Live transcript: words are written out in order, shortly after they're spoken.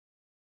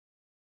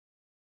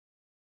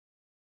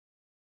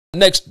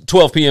Next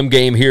 12 p.m.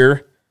 game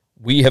here,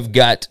 we have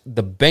got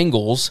the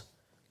Bengals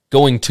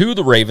going to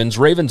the Ravens.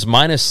 Ravens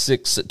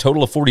 -6, a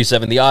total of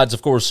 47. The odds,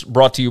 of course,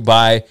 brought to you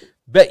by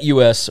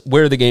BetUS,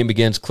 where the game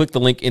begins. Click the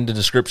link in the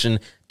description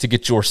to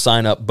get your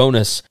sign-up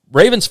bonus.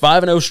 Ravens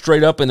 5-0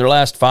 straight up in their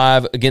last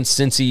 5 against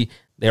Cincy.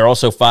 They are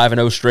also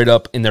 5-0 straight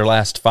up in their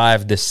last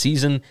 5 this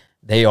season.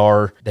 They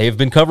have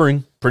been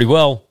covering pretty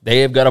well. They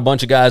have got a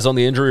bunch of guys on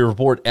the injury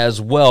report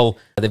as well.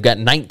 They've got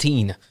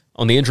 19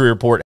 on the injury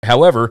report.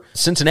 However,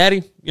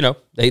 Cincinnati,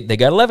 they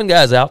got 11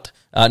 guys out.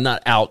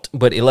 Not out,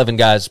 but 11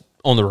 guys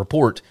on the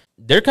report.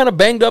 They're kind of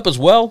banged up as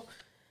well.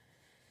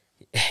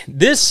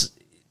 This,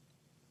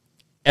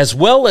 as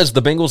well as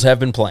the Bengals have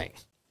been playing,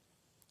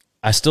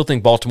 I still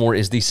think Baltimore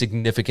is the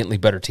significantly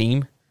better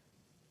team.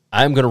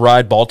 I'm going to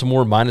ride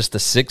Baltimore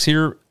 -6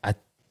 here. I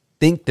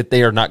think that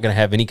they are not going to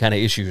have any kind of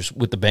issues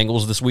with the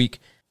Bengals this week.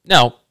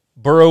 Now,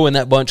 Burrow and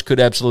that bunch could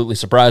absolutely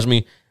surprise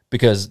me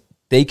because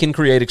they can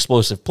create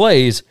explosive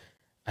plays.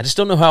 I just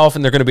don't know how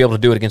often they're going to be able to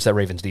do it against that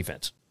Ravens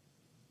defense.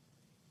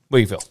 What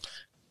do you feel?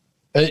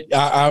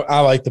 I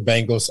like the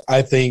Bengals.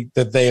 I think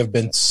that they have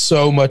been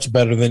so much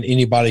better than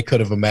anybody could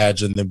have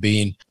imagined them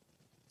being.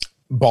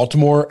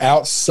 Baltimore,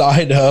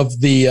 outside of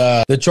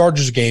the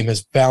Chargers game,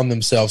 has found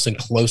themselves in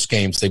close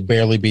games. They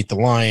barely beat the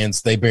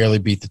Lions. They barely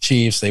beat the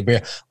Chiefs.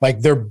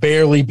 They're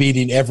barely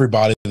beating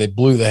everybody. They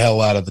blew the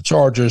hell out of the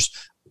Chargers.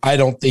 I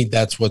don't think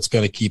that's what's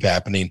going to keep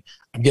happening.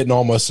 I'm getting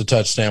almost a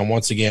touchdown.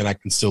 Once again, I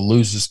can still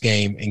lose this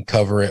game and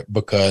cover it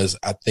because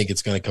I think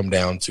it's going to come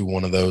down to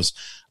one of those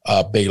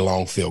big,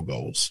 long field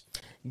goals.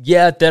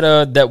 Yeah,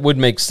 that would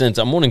make sense.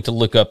 I'm wanting to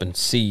look up and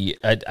see.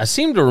 I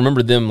seem to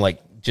remember them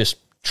just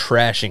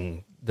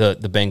trashing the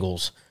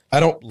Bengals. I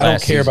don't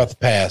care about the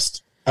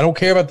past. I don't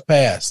care about the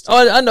past.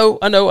 Oh, I know.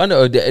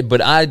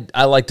 But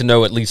I like to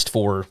know at least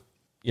for,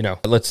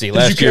 let's see.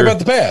 Did you care about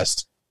the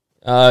past?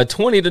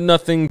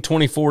 20-0,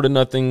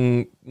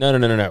 24-0.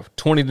 No.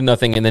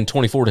 20-0, and then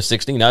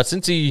 24-16. Now,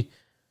 since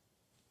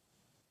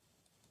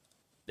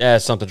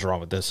something's wrong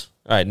with this.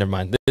 All right, never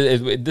mind.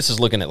 This is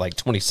looking at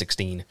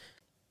 2016.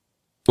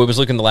 It was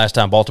looking the last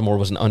time Baltimore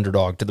was an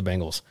underdog to the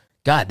Bengals.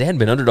 God, they hadn't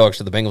been underdogs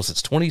to the Bengals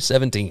since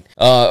 2017.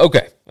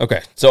 Okay.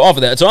 So off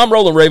of that. So I'm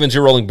rolling Ravens,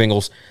 you're rolling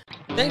Bengals.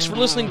 Thanks for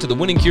listening to the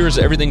Winning Cures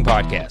Everything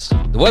podcast.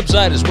 The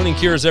website is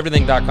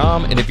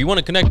winningcureseverything.com, and if you want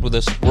to connect with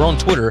us, we're on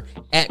Twitter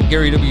at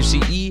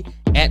GaryWCE,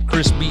 at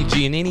Chris B.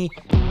 Giannini,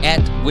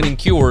 at Winning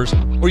Cures,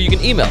 or you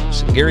can email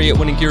us, Gary at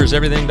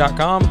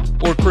winningcureseverything.com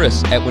or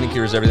Chris at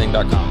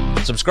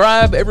winningcureseverything.com.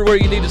 Subscribe everywhere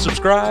you need to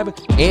subscribe,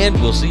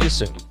 and we'll see you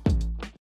soon.